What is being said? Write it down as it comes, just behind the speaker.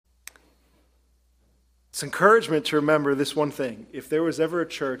It's encouragement to remember this one thing. If there was ever a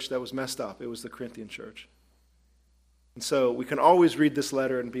church that was messed up, it was the Corinthian church. And so we can always read this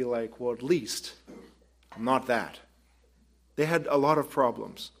letter and be like, well, at least I'm not that. They had a lot of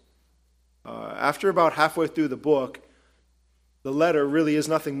problems. After about halfway through the book, the letter really is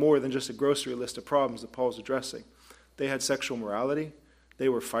nothing more than just a grocery list of problems that Paul's addressing. They had sexual morality. They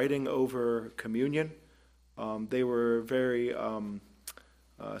were fighting over communion. They were very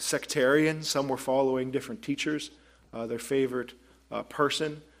sectarian. Some were following different teachers, their favorite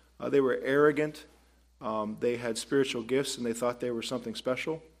person. They were arrogant. They had spiritual gifts, and they thought they were something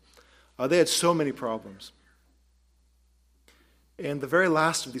special. They had so many problems. And the very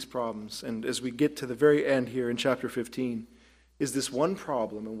last of these problems, and as we get to the very end here in chapter 15, is this one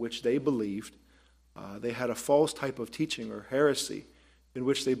problem in which they believed they had a false type of teaching or heresy in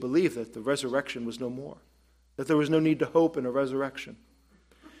which they believed that the resurrection was no more, that there was no need to hope in a resurrection.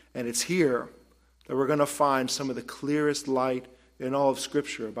 And it's here that we're going to find some of the clearest light in all of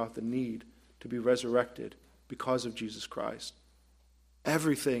Scripture about the need to be resurrected because of Jesus Christ.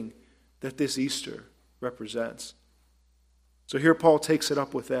 Everything that this Easter represents. So here Paul takes it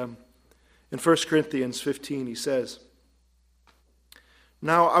up with them. In 1 Corinthians 15 he says,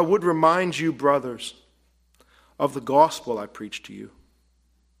 "Now I would remind you, brothers, of the gospel I preached to you,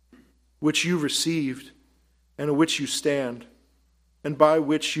 which you received and in which you stand, and by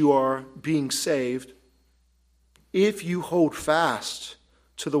which you are being saved, if you hold fast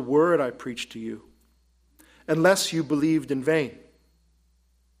to the word I preached to you, unless you believed in vain."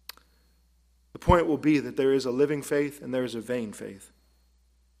 The point will be that there is a living faith and there is a vain faith.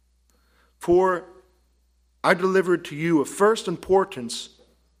 "For I delivered to you of first importance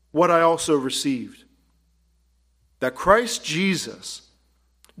what I also received, that Christ Jesus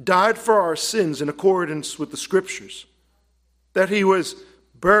died for our sins in accordance with the Scriptures, that he was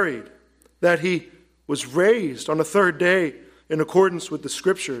buried, that he was raised on the third day in accordance with the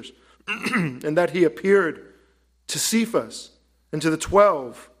Scriptures, and that he appeared to Cephas and to the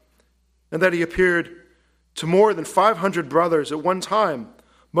 12, and that he appeared to more than 500 brothers at one time,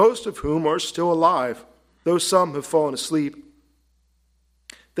 most of whom are still alive, though some have fallen asleep.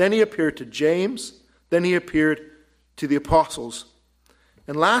 Then he appeared to James, then he appeared to the apostles,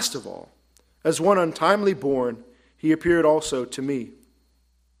 and last of all, as one untimely born, he appeared also to me.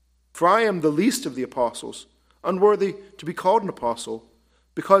 For I am the least of the apostles, unworthy to be called an apostle,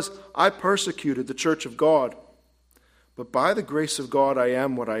 because I persecuted the church of God. But by the grace of God I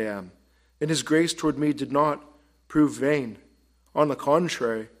am what I am, and his grace toward me did not prove vain. On the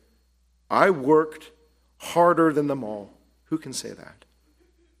contrary, I worked harder than them all." Who can say that?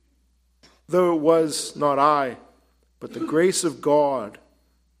 "Though it was not I, but the grace of God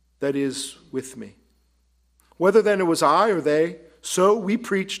that is with me. Whether then it was I or they, so we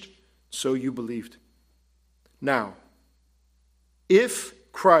preached, so you believed. Now, if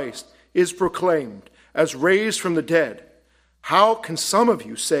Christ is proclaimed as raised from the dead, how can some of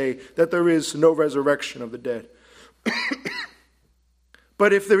you say that there is no resurrection of the dead?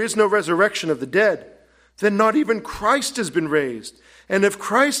 But if there is no resurrection of the dead, then not even Christ has been raised. And if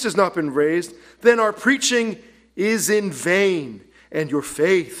Christ has not been raised, then our preaching is in vain, and your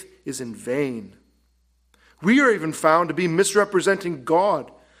faith is in vain. We are even found to be misrepresenting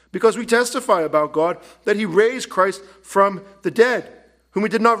God, because we testify about God that he raised Christ from the dead, whom he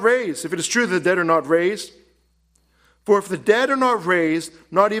did not raise, if it is true that the dead are not raised. For if the dead are not raised,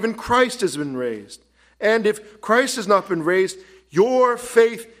 not even Christ has been raised. And if Christ has not been raised, your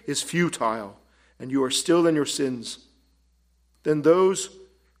faith is futile, and you are still in your sins. Then those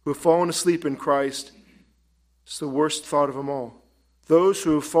who have fallen asleep in Christ, it's the worst thought of them all. Those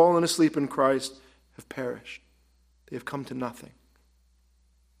who have fallen asleep in Christ have perished. They have come to nothing.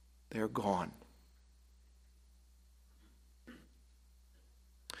 They are gone.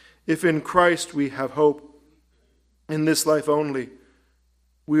 If in Christ we have hope in this life only,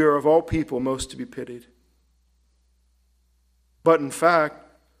 we are of all people most to be pitied. But in fact,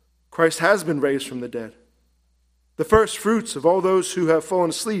 Christ has been raised from the dead, the first fruits of all those who have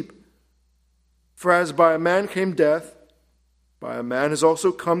fallen asleep. For as by a man came death, by a man has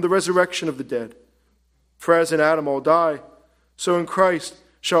also come the resurrection of the dead. For as in Adam all die, so in Christ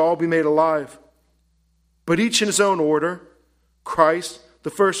shall all be made alive. But each in his own order, Christ, the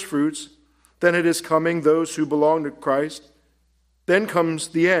first fruits, then it is coming those who belong to Christ. Then comes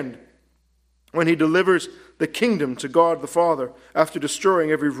the end, when he delivers the kingdom to God the Father, after destroying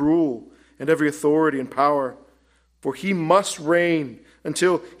every rule and every authority and power. For he must reign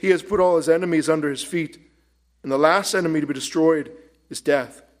until he has put all his enemies under his feet. And the last enemy to be destroyed is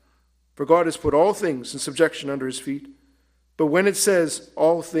death. For God has put all things in subjection under his feet. But when it says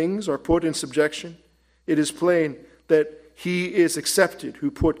all things are put in subjection, it is plain that he is accepted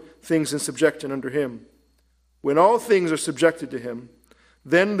who put things in subjection under him. When all things are subjected to him,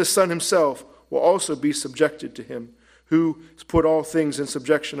 then the Son himself will also be subjected to him, who has put all things in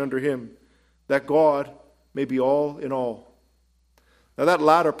subjection under him, that God may be all in all. Now that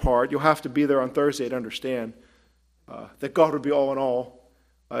latter part, you'll have to be there on Thursday to understand. That God would be all in all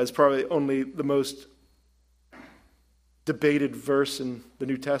is probably only the most debated verse in the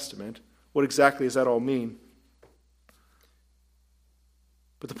New Testament. What exactly does that all mean?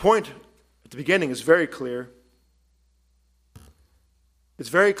 But the point at the beginning is very clear. It's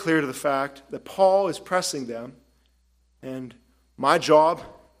very clear to the fact that Paul is pressing them, and my job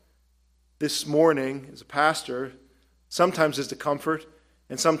this morning as a pastor sometimes is to comfort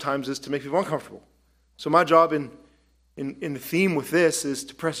and sometimes is to make people uncomfortable. So my job in the theme with this is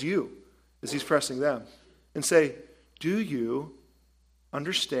to press you as he's pressing them and say, do you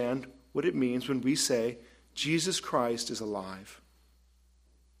understand what it means when we say Jesus Christ is alive?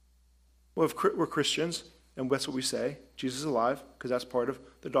 Well, if we're Christians, and that's what we say, Jesus is alive, because that's part of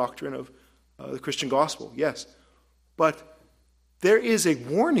the doctrine of the Christian gospel, yes. But there is a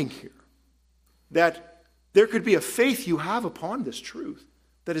warning here that there could be a faith you have upon this truth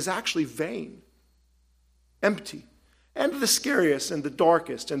that is actually vain, empty. And the scariest and the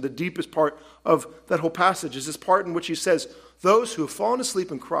darkest and the deepest part of that whole passage is this part in which he says, those who have fallen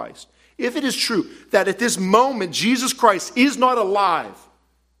asleep in Christ, if it is true that at this moment Jesus Christ is not alive,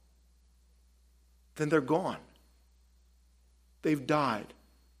 then they're gone. They've died.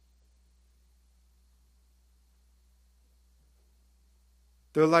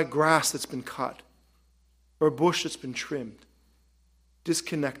 They're like grass that's been cut or a bush that's been trimmed,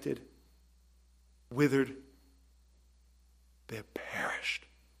 disconnected, withered. They have perished.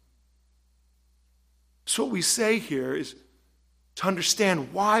 So what we say here is to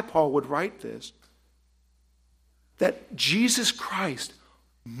understand why Paul would write this, that Jesus Christ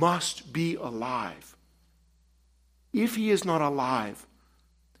must be alive. If he is not alive,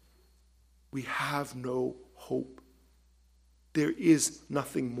 we have no hope. There is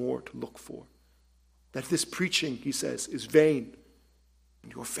nothing more to look for. That this preaching, he says, is vain,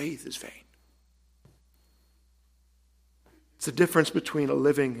 and your faith is vain. It's the difference between a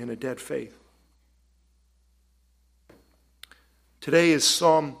living and a dead faith. Today is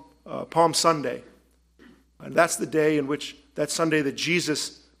Palm Sunday, and that's the day in which, that Sunday that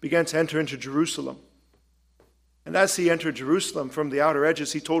Jesus began to enter into Jerusalem. And as he entered Jerusalem from the outer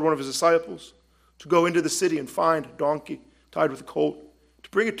edges, he told one of his disciples to go into the city and find a donkey tied with a colt, to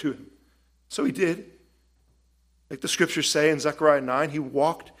bring it to him. So he did. Like the scriptures say in Zechariah 9, he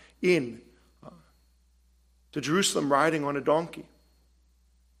walked in to Jerusalem riding on a donkey.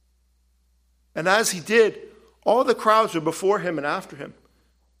 And as he did, all the crowds were before him and after him.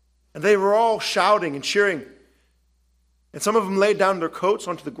 And they were all shouting and cheering. And some of them laid down their coats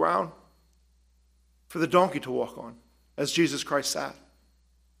onto the ground for the donkey to walk on as Jesus Christ sat.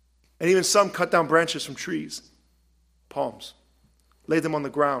 And even some cut down branches from trees, palms, laid them on the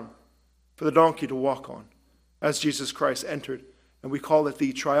ground for the donkey to walk on as Jesus Christ entered. And we call it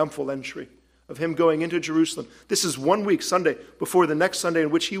the triumphal entry of him going into Jerusalem. This is 1 week, Sunday, before the next Sunday, in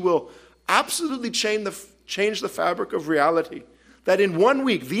which he will absolutely change the fabric of reality. That in 1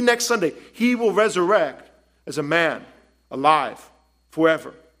 week, the next Sunday, he will resurrect as a man, alive,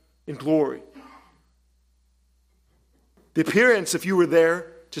 forever, in glory. The appearance, if you were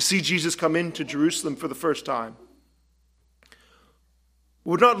there to see Jesus come into Jerusalem for the first time,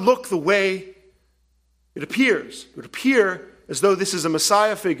 would not look the way it appears. It would appear as though this is a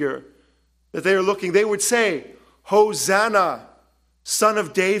Messiah figure that they are looking. They would say, Hosanna, Son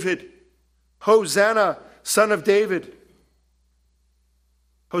of David. Hosanna, Son of David.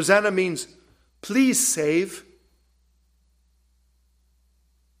 Hosanna means, please save.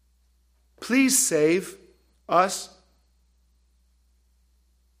 Please save us.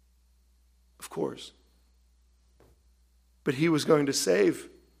 Of course. But he was going to save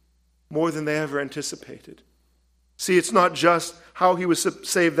more than they ever anticipated. See, it's not just how he would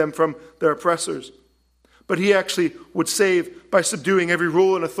save them from their oppressors, but he actually would save by subduing every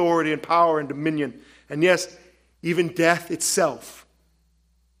rule and authority and power and dominion. And yes, even death itself.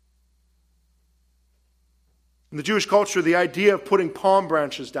 In the Jewish culture, the idea of putting palm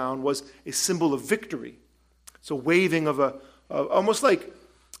branches down was a symbol of victory. It's a waving of almost like,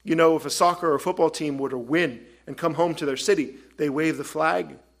 if a soccer or football team were to win and come home to their city, they wave the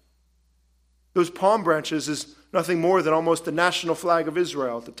flag. Those palm branches is nothing more than almost the national flag of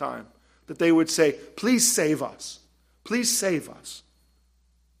Israel at the time. That they would say, please save us. Please save us.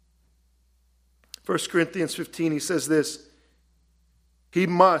 1 Corinthians 15, he says this, he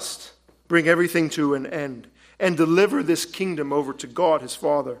must bring everything to an end, and deliver this kingdom over to God his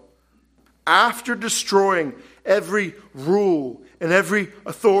Father. After destroying every rule and every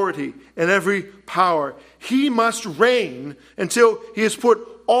authority and every power, he must reign until he has put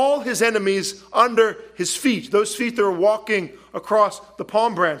all his enemies under his feet. Those feet that are walking across the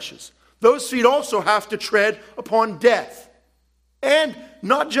palm branches. Those feet also have to tread upon death. And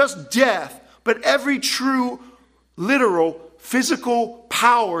not just death, but every true, literal, physical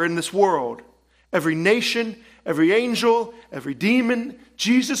power in this world. Every nation, every angel, every demon,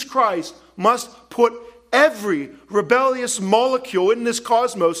 Jesus Christ must put every rebellious molecule in this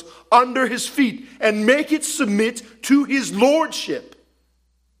cosmos under his feet and make it submit to his lordship.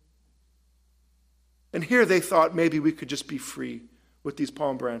 And here they thought maybe we could just be free with these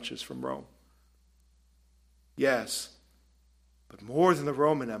palm branches from Rome. Yes, but more than the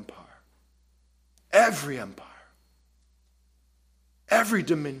Roman Empire, every empire, every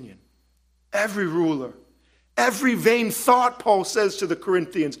dominion, every ruler, every vain thought, Paul says to the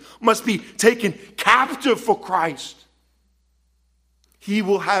Corinthians, must be taken captive for Christ. He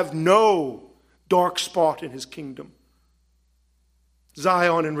will have no dark spot in his kingdom.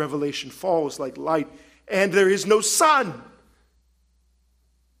 Zion in Revelation falls like light, and there is no sun.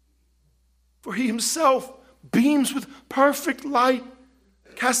 For he himself beams with perfect light,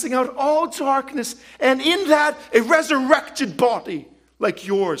 casting out all darkness, and in that a resurrected body like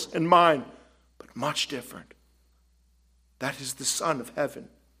yours and mine, but much different. That is the Son of Heaven.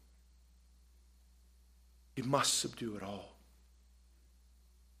 He must subdue it all.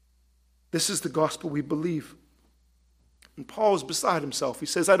 This is the gospel we believe. And Paul is beside himself. He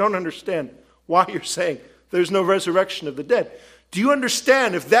says, I don't understand why you're saying there's no resurrection of the dead. Do you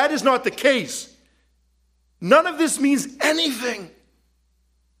understand? If that is not the case, none of this means anything.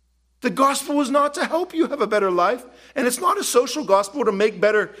 The gospel is not to help you have a better life, and it's not a social gospel to make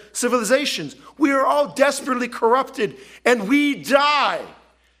better civilizations. We are all desperately corrupted, and we die.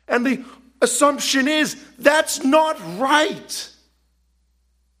 And the assumption is that's not right.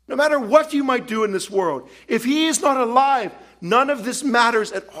 No matter what you might do in this world, if he is not alive, none of this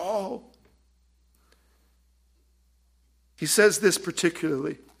matters at all. He says this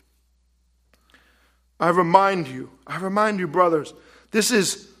particularly. I remind you, brothers, this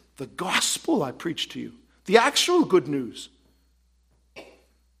is the gospel I preach to you, the actual good news.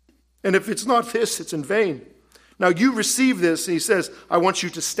 And if it's not this, it's in vain. Now you receive this, and he says, I want you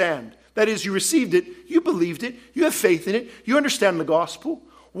to stand. That is, you received it, you believed it, you have faith in it, you understand the gospel.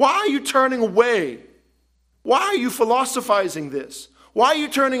 Why are you turning away? Why are you philosophizing this? Why are you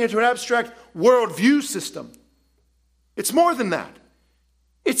turning into an abstract worldview system? It's more than that.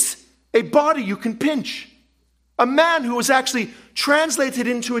 It's a body you can pinch. A man who was actually translated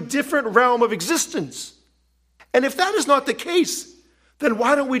into a different realm of existence. And if that is not the case, then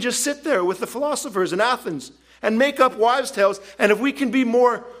why don't we just sit there with the philosophers in Athens and make up wives' tales? And if we can be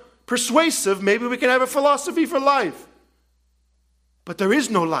more persuasive, maybe we can have a philosophy for life. But there is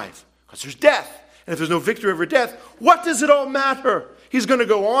no life because there's death. And if there's no victory over death, what does it all matter? He's going to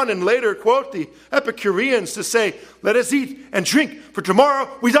go on and later quote the Epicureans to say, let us eat and drink, for tomorrow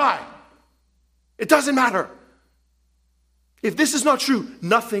we die. It doesn't matter. If this is not true,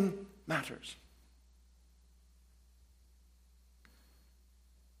 nothing matters.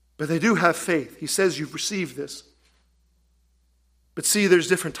 But they do have faith. He says you've received this. But see, there's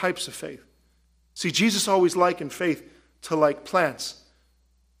different types of faith. See, Jesus always likened faith to like plants.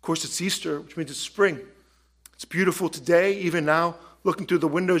 Of course, it's Easter, which means it's spring. It's beautiful today. Even now, looking through the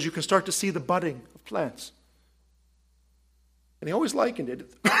windows, you can start to see the budding of plants. And he always likened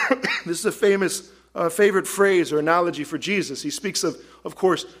it. This is a famous favorite phrase or analogy for Jesus. He speaks of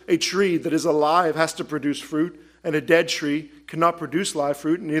course, a tree that is alive has to produce fruit, and a dead tree cannot produce live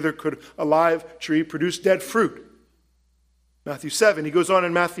fruit, and neither could a live tree produce dead fruit. Matthew 7. He goes on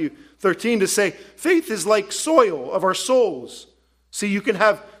in Matthew 13 to say, faith is like soil of our souls. See, you can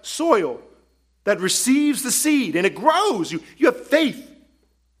have soil that receives the seed and it grows. You have faith.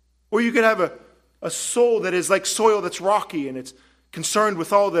 Or you can have a soul that is like soil that's rocky and it's concerned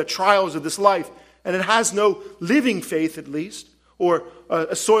with all the trials of this life and it has no living faith at least. Or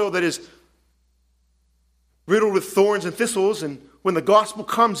a soil that is riddled with thorns and thistles, and when the gospel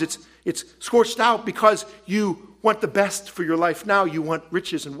comes, it's scorched out because you want the best for your life now. You want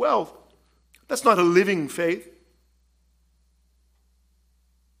riches and wealth. That's not a living faith.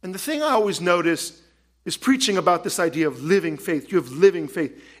 And the thing I always notice is preaching about this idea of living faith. You have living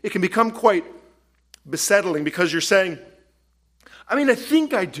faith. It can become quite besettling because you're saying, I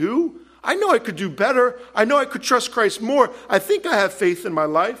think I do. I know I could do better. I know I could trust Christ more. I think I have faith in my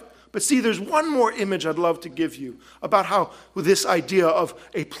life. But see, there's one more image I'd love to give you about how this idea of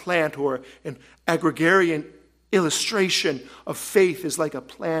a plant or an agrarian illustration of faith is like a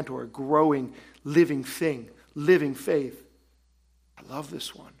plant or a growing, living thing, living faith. I love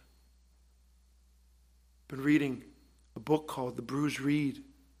this one. I've been reading a book called The Bruised Reed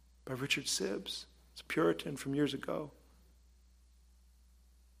by Richard Sibbes. It's a Puritan from years ago.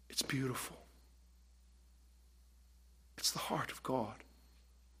 It's beautiful. It's the heart of God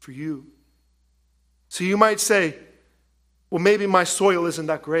for you. So you might say, well, maybe my soil isn't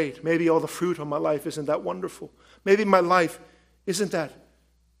that great. Maybe all the fruit on my life isn't that wonderful. Maybe my life isn't that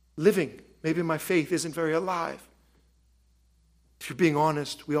living. Maybe my faith isn't very alive. If you're being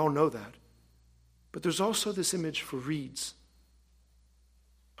honest, we all know that. But there's also this image for reeds.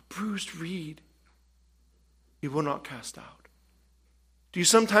 A bruised reed he will not cast out. Do you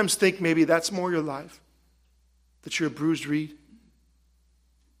sometimes think maybe that's more your life? That you're a bruised reed?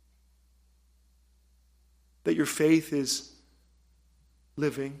 That your faith is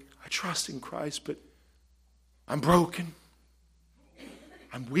living? I trust in Christ, but I'm broken.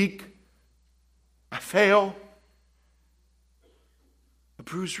 I'm weak. I fail. A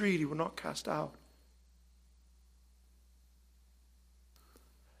bruised reed he will not cast out.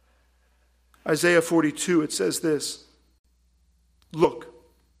 Isaiah 42, it says this. Look,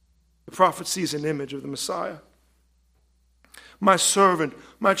 the prophet sees an image of the Messiah. My servant,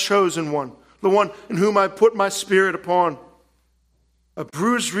 my chosen one, the one in whom I put my spirit upon. A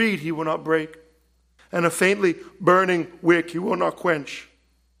bruised reed he will not break, and a faintly burning wick he will not quench.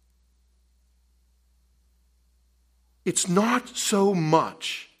 It's not so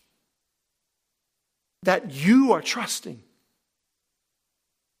much that you are trusting.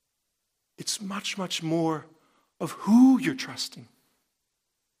 It's much, much more of who you're trusting.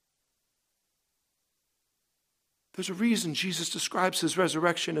 There's a reason Jesus describes his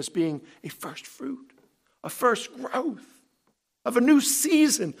resurrection as being a first fruit, a first growth of a new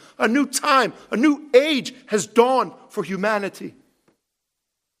season, a new time, a new age has dawned for humanity.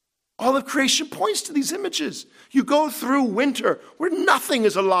 All of creation points to these images. You go through winter where nothing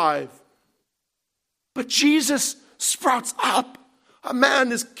is alive. But Jesus sprouts up. A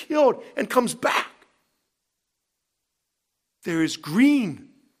man is killed and comes back. There is green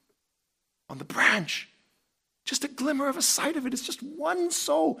on the branch. Just a glimmer of a sight of it. It's just one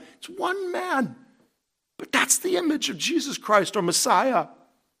soul. It's one man. But that's the image of Jesus Christ or Messiah.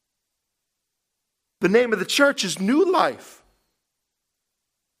 The name of the church is New Life.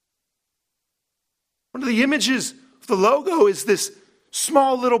 One of the images of the logo is this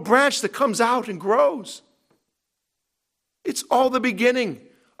small little branch that comes out and grows. It's all the beginning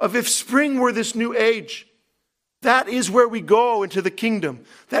of if spring were this new age. That is where we go into the kingdom.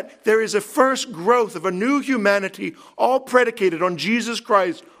 That there is a first growth of a new humanity, all predicated on Jesus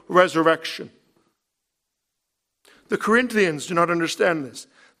Christ's resurrection. The Corinthians do not understand this.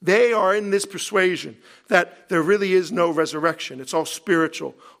 They are in this persuasion that there really is no resurrection. It's all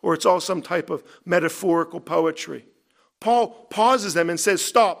spiritual, or it's all some type of metaphorical poetry. Paul pauses them and says,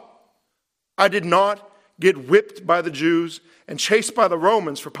 stop. I did not get whipped by the Jews and chased by the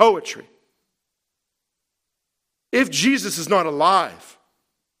Romans for poetry. If Jesus is not alive,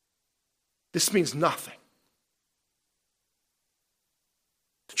 this means nothing.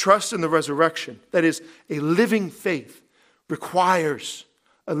 To trust in the resurrection, that is, a living faith, requires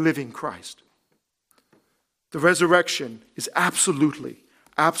a living Christ. The resurrection is absolutely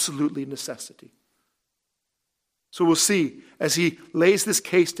necessity. So we'll see as he lays this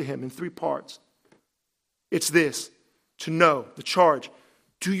case to him in 3 parts. It's this, to know, the charge.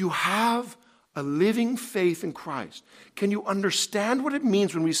 Do you have a living faith in Christ? Can you understand what it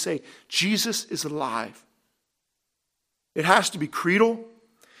means when we say Jesus is alive? It has to be creedal,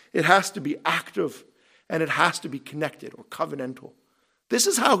 it has to be active, and it has to be connected or covenantal. This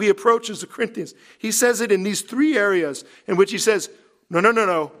is how he approaches the Corinthians. He says it in these 3 areas in which he says,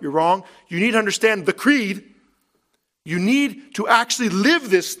 no, you're wrong. You need to understand the creed. You need to actually live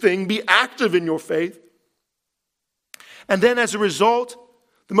this thing, be active in your faith. And then as a result,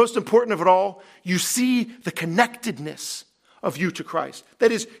 the most important of it all, you see the connectedness of you to Christ.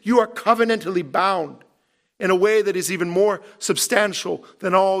 That is, you are covenantally bound in a way that is even more substantial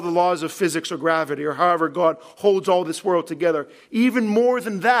than all the laws of physics or gravity or however God holds all this world together. Even more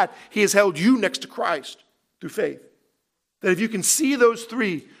than that, he has held you next to Christ through faith. That if you can see those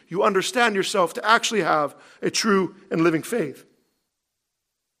 3, you understand yourself to actually have a true and living faith.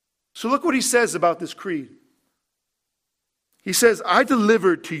 So look what he says about this creed. He says, I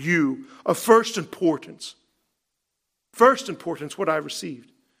delivered to you of first importance. First importance, what I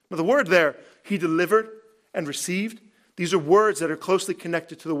received. Now the word there, he delivered and received, These are words that are closely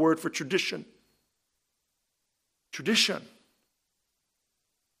connected to the word for tradition. Tradition.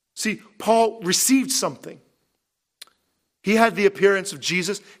 See, Paul received something. He had the appearance of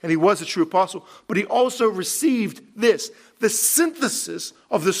Jesus, and he was a true apostle, but he also received this, the synthesis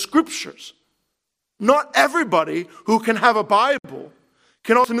of the Scriptures. Not everybody who can have a Bible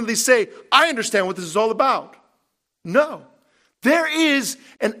can ultimately say, I understand what this is all about. No. There is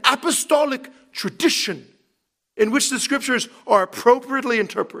an apostolic tradition in which the Scriptures are appropriately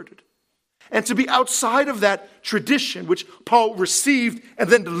interpreted. And to be outside of that tradition, which Paul received and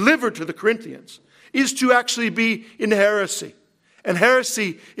then delivered to the Corinthians, is to actually be in heresy. And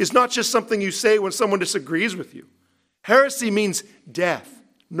heresy is not just something you say when someone disagrees with you. Heresy means death,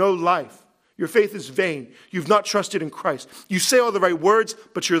 no life. Your faith is vain. You've not trusted in Christ. You say all the right words,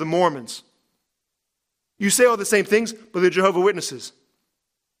 but you're the Mormons. You say all the same things, but they're Jehovah's Witnesses.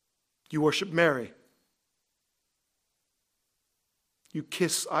 You worship Mary. You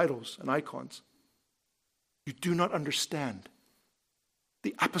kiss idols and icons. You do not understand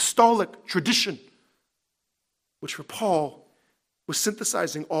the apostolic tradition, which for Paul was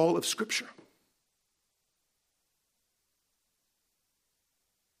synthesizing all of Scripture.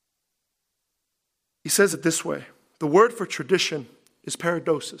 He says it this way. The word for tradition is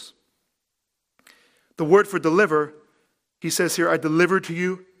paradosis. The word for deliver, he says here, I delivered to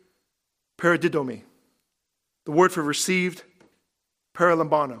you, paradidomi. The word for received,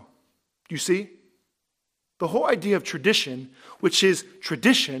 paralambano. You see? The whole idea of tradition, which is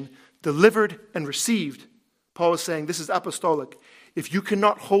tradition delivered and received, Paul is saying this is apostolic. If you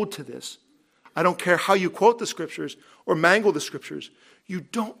cannot hold to this, I don't care how you quote the Scriptures or mangle the Scriptures, you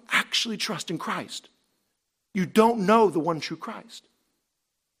don't actually trust in Christ. You don't know the one true Christ.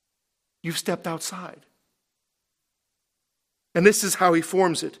 You've stepped outside. And this is how he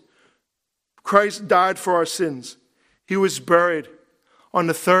forms it. Christ died for our sins. He was buried. On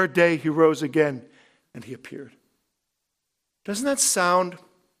the third day, he rose again, and he appeared. Doesn't that sound,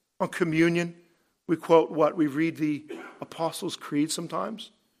 on communion, we quote what? We read the Apostles' Creed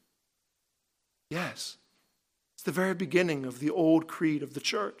sometimes? Yes. It's the very beginning of the old creed of the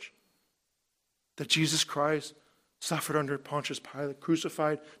church. That Jesus Christ suffered under Pontius Pilate,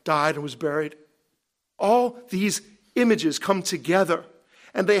 crucified, died, and was buried. All these images come together,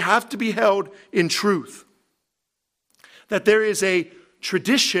 and they have to be held in truth. That there is a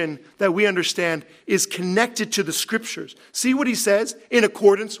tradition that we understand is connected to the Scriptures. See what he says? In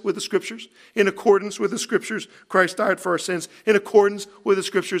accordance with the Scriptures. In accordance with the Scriptures, Christ died for our sins. In accordance with the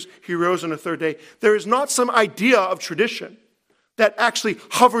Scriptures, he rose on the third day. There is not some idea of tradition that actually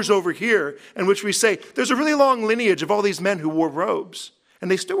hovers over here, in which we say, there's a really long lineage of all these men who wore robes,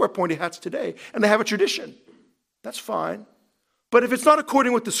 and they still wear pointy hats today, and they have a tradition. That's fine. But if it's not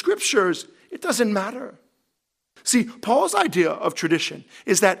according with the Scriptures, it doesn't matter. See, Paul's idea of tradition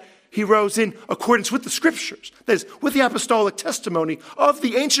is that he rose in accordance with the Scriptures, that is, with the apostolic testimony of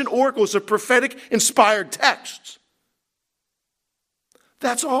the ancient oracles of prophetic inspired texts.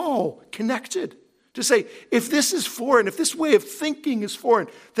 That's all connected. To say, if this is foreign, if this way of thinking is foreign,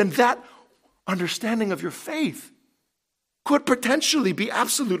 then that understanding of your faith could potentially be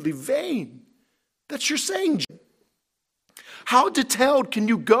absolutely vain. That's your saying. How detailed can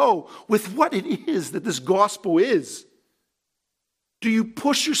you go with what it is that this gospel is? Do you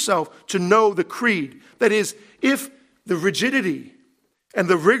push yourself to know the creed? That is, if the rigidity and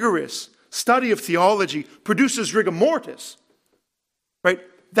the rigorous study of theology produces rigor mortis, right?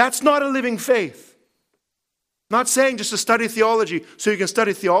 That's not a living faith. Not saying just to study theology so you can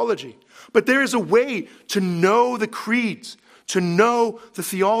study theology. But there is a way to know the creeds, to know the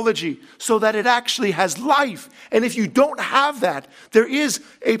theology, so that it actually has life. And if you don't have that, there is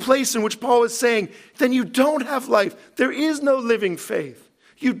a place in which Paul is saying, then you don't have life. There is no living faith.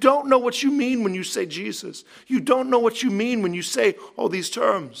 You don't know what you mean when you say Jesus. You don't know what you mean when you say all these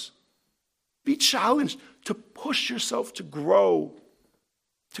terms. Be challenged to push yourself to grow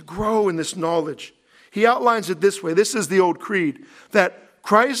in this knowledge. He outlines it this way. This is the old creed, that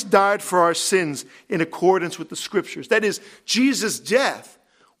Christ died for our sins in accordance with the Scriptures. That is, Jesus' death,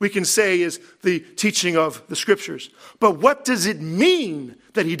 we can say, is the teaching of the Scriptures. But what does it mean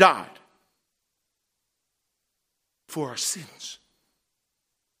that he died? For our sins.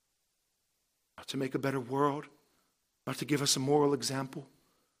 Not to make a better world, not to give us a moral example,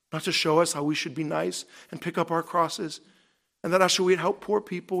 not to show us how we should be nice and pick up our crosses, and that actually we'd help poor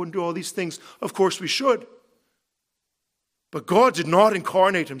people and do all these things. Of course we should. But God did not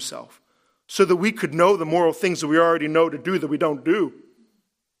incarnate himself so that we could know the moral things that we already know to do that we don't do.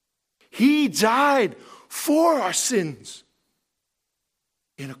 He died for our sins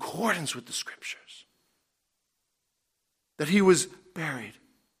in accordance with the Scriptures. that he was buried.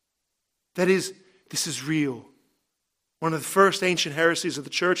 That is, this is real. One of the first ancient heresies of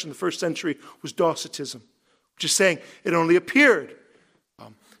the church in the first century was Docetism, which is saying it only appeared.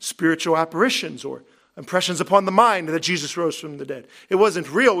 Spiritual apparitions or impressions upon the mind that Jesus rose from the dead. It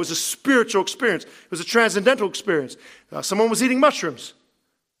wasn't real. It was a spiritual experience. It was a transcendental experience. Someone was eating mushrooms.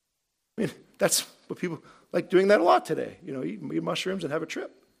 I mean, that's what people like doing that a lot today. Eat mushrooms and have a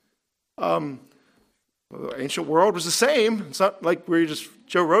trip. The ancient world was the same. It's not like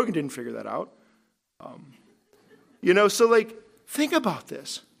Joe Rogan didn't figure that out. So think about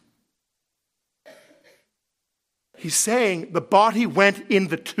this. He's saying the body went in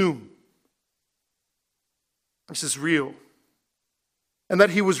the tomb. This is real. And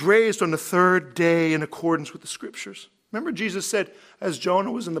that he was raised on the third day in accordance with the scriptures. Remember Jesus said, as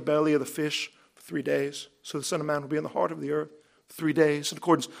Jonah was in the belly of the fish for 3 days, so the Son of Man will be in the heart of the earth for 3 days in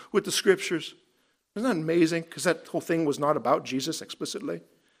accordance with the scriptures. Isn't that amazing? Because that whole thing was not about Jesus explicitly.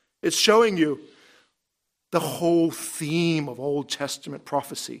 It's showing you the whole theme of Old Testament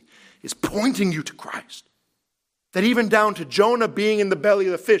prophecy is pointing you to Christ. That even down to Jonah being in the belly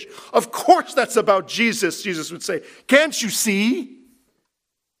of the fish, of course that's about Jesus, Jesus would say. Can't you see?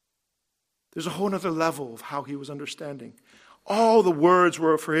 There's a whole other level of how he was understanding. All the words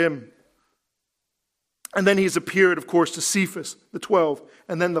were for him. And then he's appeared, of course, to Cephas, the 12,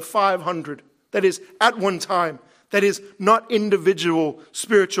 and then the 500. That is, at one time. That is, not individual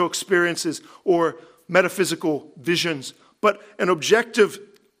spiritual experiences or metaphysical visions, but an objective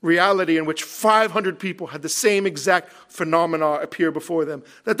reality in which 500 people had the same exact phenomena appear before them.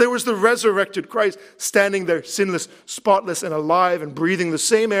 That there was the resurrected Christ standing there, sinless, spotless, and alive, and breathing the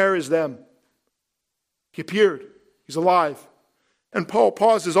same air as them. He appeared. He's alive. And Paul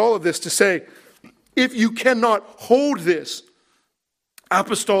pauses all of this to say, if you cannot hold this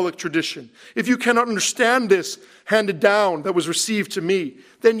apostolic tradition, if you cannot understand this handed down that was received to me,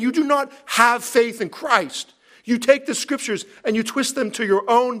 then you do not have faith in Christ. You take the scriptures and you twist them to your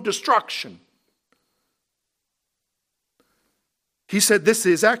own destruction. He said this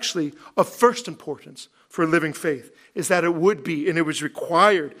is actually of first importance for a living faith, is that it would be, and it was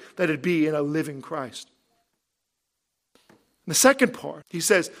required that it be in a living Christ. The second part, he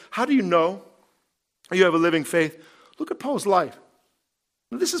says, how do you know you have a living faith? Look at Paul's life.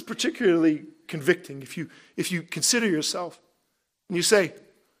 Now, this is particularly convicting if you consider yourself and you say,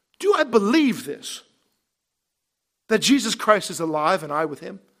 do I believe this? That Jesus Christ is alive and I with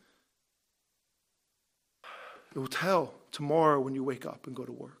him? It will tell tomorrow when you wake up and go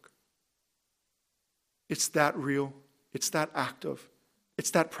to work. It's that real. It's that active.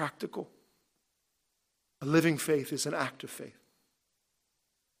 It's that practical. A living faith is an active faith.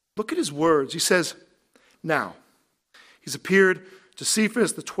 Look at his words. He says, now, he's appeared to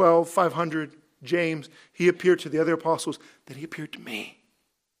Cephas, the 12, 500, James. He appeared to the other apostles. Then he appeared to me.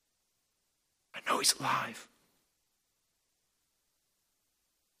 I know he's alive.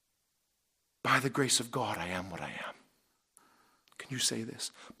 By the grace of God, I am what I am. Can you say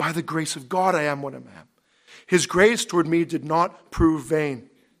this? By the grace of God, I am what I am. His grace toward me did not prove vain.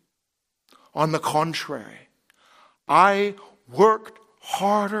 On the contrary, I worked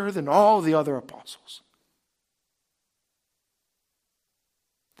harder than all the other apostles.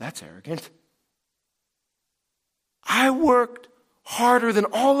 That's arrogant. I worked harder than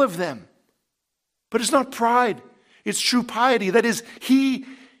all of them. But it's not pride. It's true piety. That is, he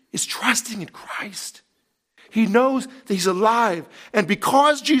is trusting in Christ. He knows that he's alive. And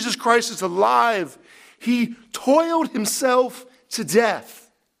because Jesus Christ is alive, he toiled himself to death.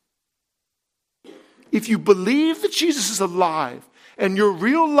 If you believe that Jesus is alive and your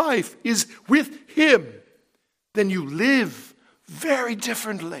real life is with him, then you live very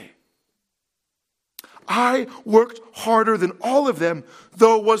differently. I worked harder than all of them,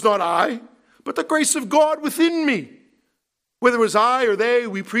 though it was not I, but the grace of God within me. Whether it was I or they,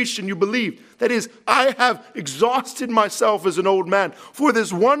 we preached and you believed. That is, I have exhausted myself as an old man for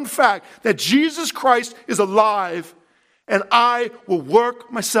this one fact that Jesus Christ is alive and I will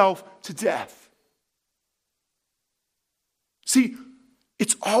work myself to death. See,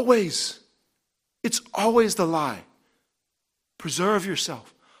 it's always the lie. Preserve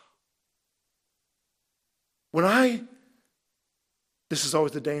yourself. This is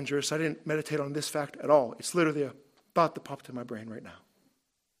always the dangerous. I didn't meditate on this fact at all. It's literally a thought that popped in my brain right now.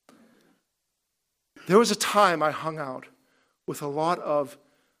 There was a time I hung out with a lot of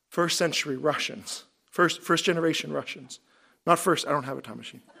first century Russians, first generation Russians. Not first, I don't have a time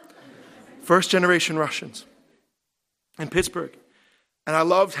machine. First generation Russians in Pittsburgh. And I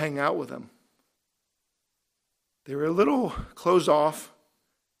loved hanging out with them. They were a little closed off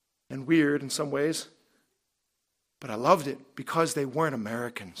and weird in some ways. But I loved it because they weren't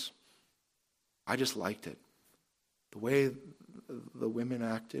Americans. I just liked it. The way the women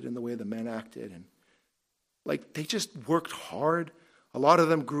acted and the way the men acted. And they just worked hard. A lot of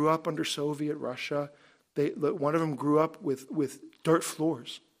them grew up under Soviet Russia. One of them grew up with dirt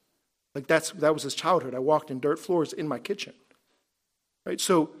floors. That was his childhood. I walked in dirt floors in my kitchen. Right?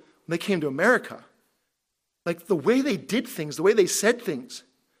 So when they came to America, the way they did things, the way they said things,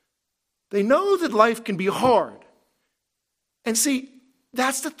 they know that life can be hard. And see,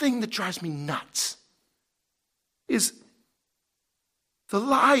 that's the thing that drives me nuts. Is the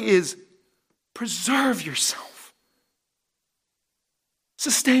lie is preserve yourself.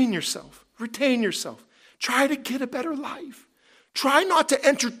 Sustain yourself. Retain yourself. Try to get a better life. Try not to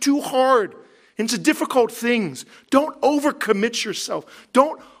enter too hard into difficult things. Don't overcommit yourself.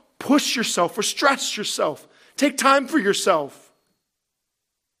 Don't push yourself or stress yourself. Take time for yourself.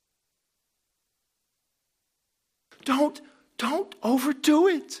 Don't overdo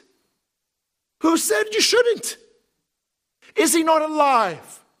it. Who said you shouldn't? Is he not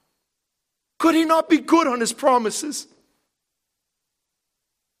alive? Could he not be good on his promises?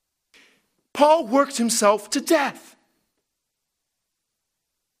 Paul worked himself to death.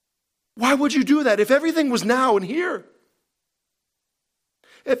 Why would you do that if everything was now and here?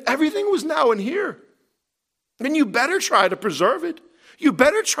 If everything was now and here, then you better try to preserve it. You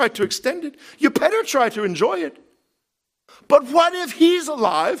better try to extend it. You better try to enjoy it. But what if he's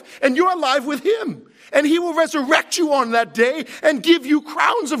alive and you're alive with him? And he will resurrect you on that day and give you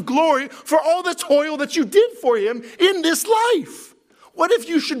crowns of glory for all the toil that you did for him in this life. What if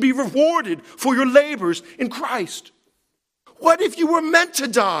you should be rewarded for your labors in Christ? What if you were meant to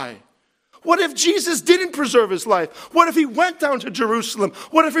die? What if Jesus didn't preserve his life? What if he went down to Jerusalem?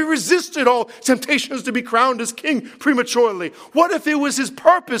 What if he resisted all temptations to be crowned as king prematurely? What if it was his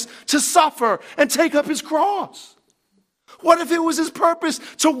purpose to suffer and take up his cross? What if it was his purpose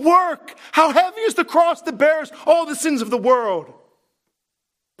to work? How heavy is the cross that bears all the sins of the world?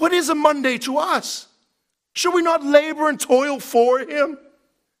 What is a Monday to us? Should we not labor and toil for him? Do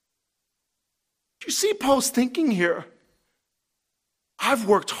you see Paul's thinking here? I've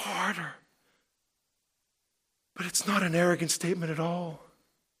worked harder. But it's not an arrogant statement at all.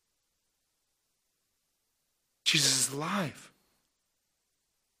 Jesus is alive.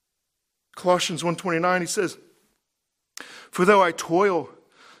 Colossians 1:29, he says, "For though I toil,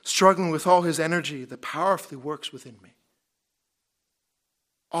 struggling with all his energy that powerfully works within me."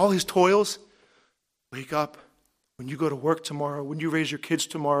 All his toils, wake up, when you go to work tomorrow, when you raise your kids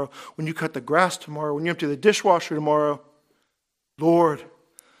tomorrow, when you cut the grass tomorrow, when you empty the dishwasher tomorrow, Lord,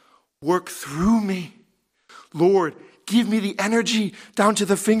 work through me. Lord, give me the energy down to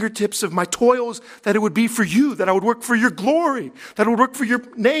the fingertips of my toils, that it would be for you, that I would work for your glory, that I would work for your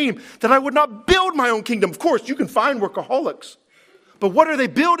name, that I would not build my own kingdom. Of course, you can find workaholics. But what are they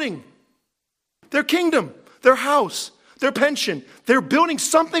building? Their kingdom, their house, their pension. They're building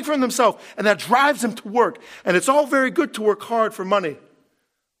something for themselves, and that drives them to work. And it's all very good to work hard for money.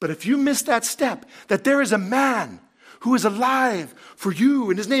 But if you miss that step, that there is a man who is alive for you,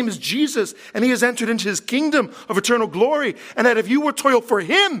 and his name is Jesus, and he has entered into his kingdom of eternal glory, and that if you will toil for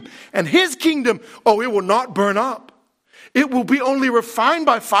him and his kingdom, it will not burn up. It will be only refined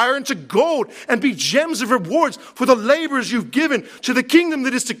by fire into gold and be gems of rewards for the labors you've given to the kingdom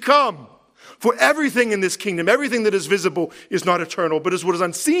that is to come. For everything in this kingdom, everything that is visible is not eternal, but is what is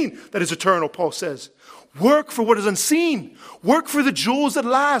unseen that is eternal, Paul says. Work for what is unseen. Work for the jewels that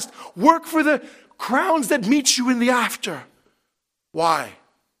last. Work for the crowns that meet you in the after. Why?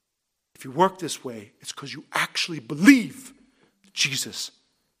 If you work this way, it's because you actually believe that Jesus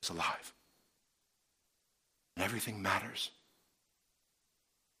is alive. And everything matters.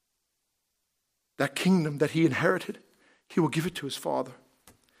 That kingdom that he inherited, he will give it to his Father.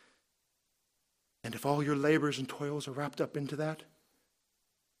 And if all your labors and toils are wrapped up into that,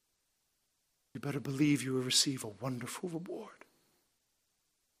 you better believe you will receive a wonderful reward.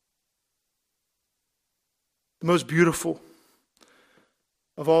 The most beautiful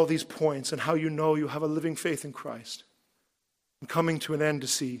of all these points, and how you know you have a living faith in Christ, and coming to an end to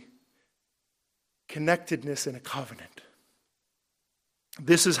see connectedness in a covenant.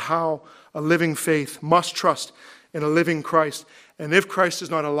 This is how a living faith must trust in a living Christ. And if Christ is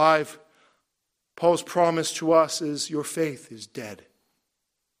not alive, Paul's promise to us is your faith is dead.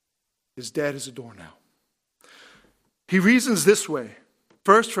 Is dead as a doornail. He reasons this way.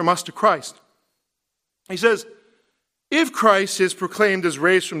 First, from us to Christ. He says, if Christ is proclaimed as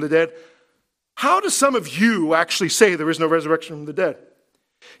raised from the dead, how do some of you actually say there is no resurrection from the dead?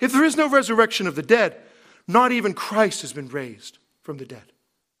 If there is no resurrection of the dead, not even Christ has been raised from the dead.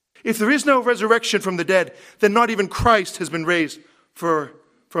 If there is no resurrection from the dead, then not even Christ has been raised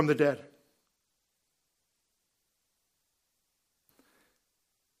from the dead.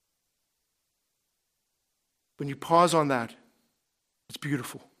 When you pause on that, it's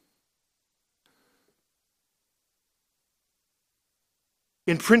beautiful.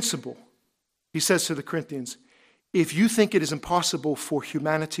 In principle, he says to the Corinthians, if you think it is impossible for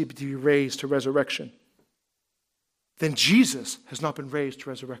humanity to be raised to resurrection, then Jesus has not been raised to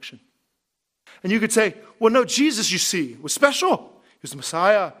resurrection. And you could say, well, no, Jesus, you see, was special. He was the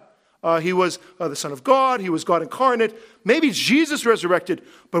Messiah. He was the Son of God. He was God incarnate. Maybe Jesus resurrected,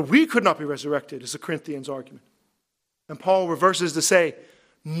 but we could not be resurrected, is the Corinthians' argument. And Paul reverses to say,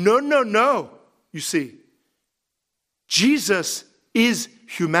 no, you see. Jesus is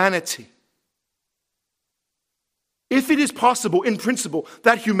humanity. If it is possible, in principle,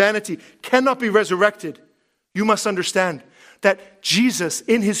 that humanity cannot be resurrected, you must understand that Jesus,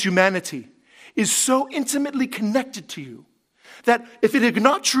 in his humanity, is so intimately connected to you that if it is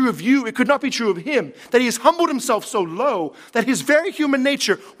not true of you, it could not be true of him, that he has humbled himself so low that his very human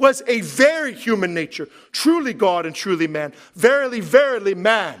nature was a very human nature, truly God and truly man, verily, verily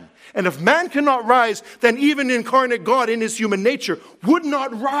man. And if man cannot rise, then even incarnate God in his human nature would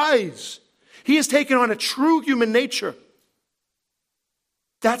not rise. He has taken on a true human nature.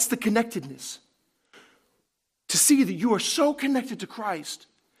 That's the connectedness. To see that you are so connected to Christ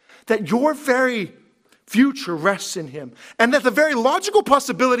that your very future rests in him, and that the very logical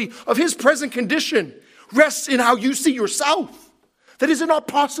possibility of his present condition rests in how you see yourself. That is it not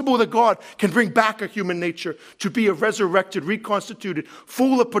possible that God can bring back a human nature to be a resurrected, reconstituted,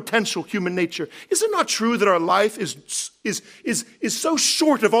 full of potential human nature? Is it not true that our life is so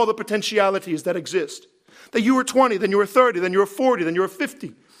short of all the potentialities that exist? That you were 20, then you were 30, then you were 40, then you were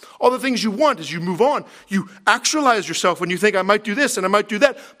 50. All the things you want as you move on. You actualize yourself when you think, I might do this and I might do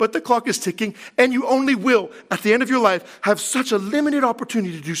that. But the clock is ticking, and you only will, at the end of your life, have such a limited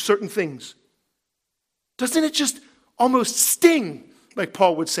opportunity to do certain things. Doesn't it just almost sting, like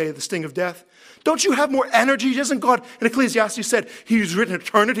Paul would say, the sting of death? Don't you have more energy? Doesn't God, in Ecclesiastes, said he's written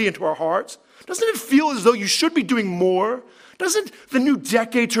eternity into our hearts? Doesn't it feel as though you should be doing more? Doesn't the new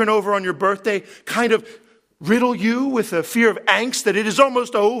decade turn over on your birthday kind of riddle you with a fear of angst that it is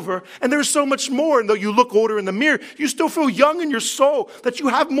almost over and there's so much more? And though you look older in the mirror, you still feel young in your soul, that you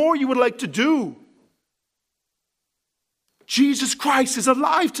have more you would like to do. Jesus Christ is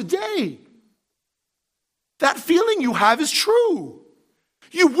alive today. That feeling you have is true.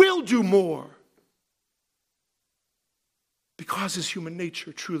 You will do more because his human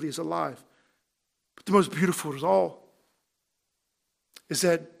nature truly is alive. But the most beautiful of all is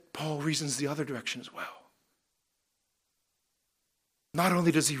that Paul reasons the other direction as well. Not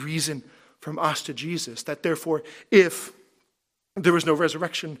only does he reason from us to Jesus, that therefore if there was no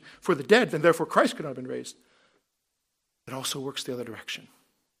resurrection for the dead, then therefore Christ could not have been raised. It also works the other direction.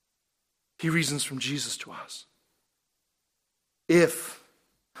 He reasons from Jesus to us. If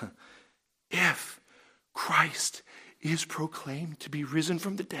Christ is proclaimed to be risen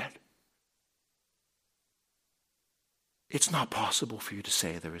from the dead, it's not possible for you to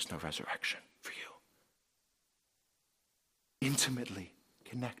say there is no resurrection for you. Intimately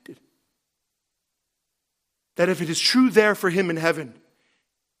connected. That if it is true there for him in heaven,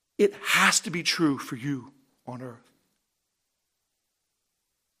 it has to be true for you on earth.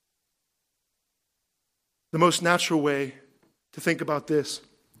 The most natural way to think about this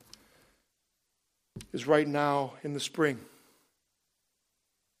is right now in the spring.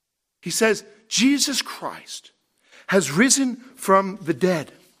 He says, Jesus Christ has risen from the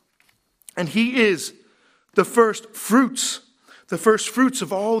dead, and he is the first fruits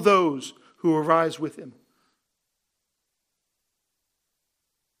of all those who arise with him.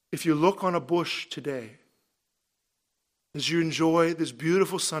 If you look on a bush today, as you enjoy this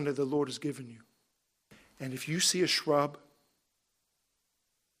beautiful Sunday the Lord has given you, and if you see a shrub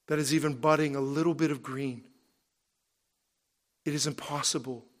that is even budding a little bit of green, it is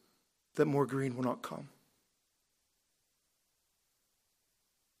impossible that more green will not come.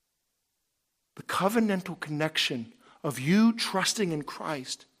 The covenantal connection of you trusting in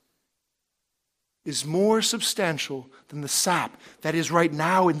Christ is more substantial than the sap that is right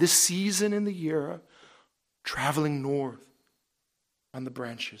now in this season in the year traveling north on the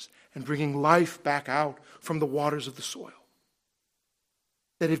branches and bringing life back out from the waters of the soil.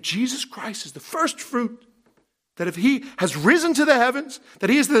 That if Jesus Christ is the first fruit, that if he has risen to the heavens, that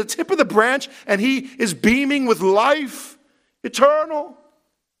he is the tip of the branch and he is beaming with life eternal,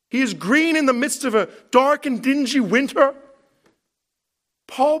 he is green in the midst of a dark and dingy winter,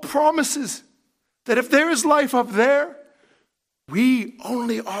 Paul promises that if there is life up there, We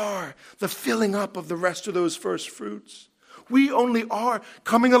only are the filling up of the rest of those first fruits. We only are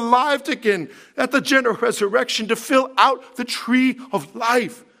coming alive again at the general resurrection to fill out the tree of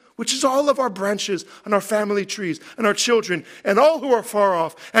life, which is all of our branches and our family trees and our children and all who are far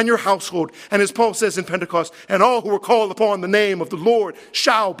off and your household. And as Paul says in Pentecost, and all who are called upon the name of the Lord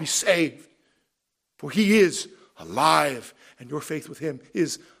shall be saved. For he is alive, and your faith with him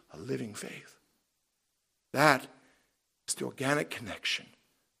is a living faith. That is the organic connection,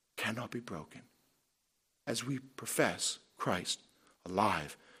 cannot be broken, as we profess Christ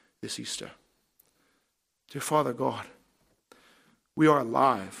alive this Easter. Dear Father God, we are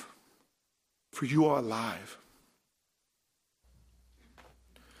alive, for you are alive.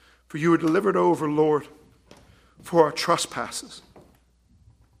 For you were delivered over, Lord, for our trespasses.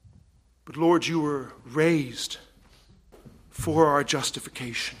 But Lord, you were raised for our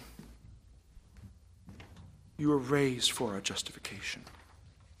justification. You were raised for our justification.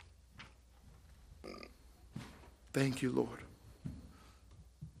 Thank you, Lord.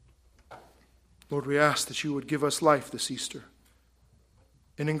 Lord, we ask that you would give us life this Easter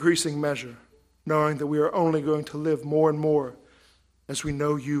in increasing measure, knowing that we are only going to live more and more as we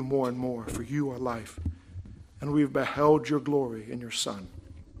know you more and more, for you are life. And we've beheld your glory in your Son.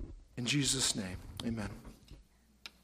 In Jesus' name, amen.